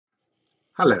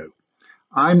Hello,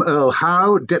 I'm Earl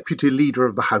Howe, Deputy Leader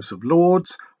of the House of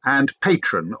Lords and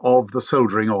Patron of the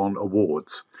Soldiering On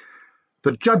Awards.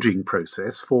 The judging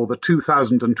process for the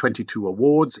 2022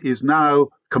 awards is now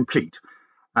complete,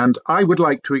 and I would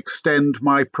like to extend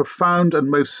my profound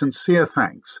and most sincere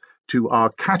thanks to our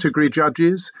category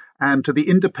judges and to the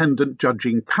independent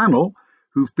judging panel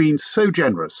who've been so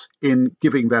generous in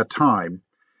giving their time.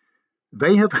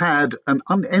 They have had an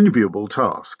unenviable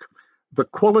task. The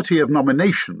quality of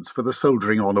nominations for the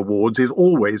Soldiering On Awards is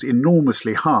always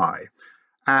enormously high,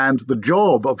 and the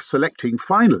job of selecting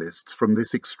finalists from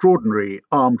this extraordinary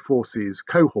armed forces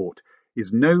cohort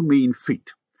is no mean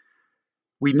feat.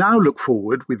 We now look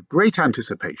forward with great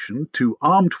anticipation to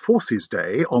Armed Forces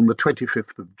Day on the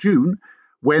 25th of June,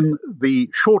 when the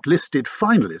shortlisted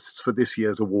finalists for this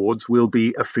year's awards will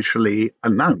be officially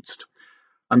announced.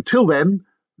 Until then,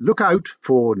 look out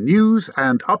for news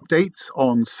and updates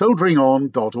on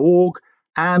soldieringon.org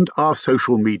and our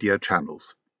social media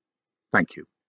channels. Thank you.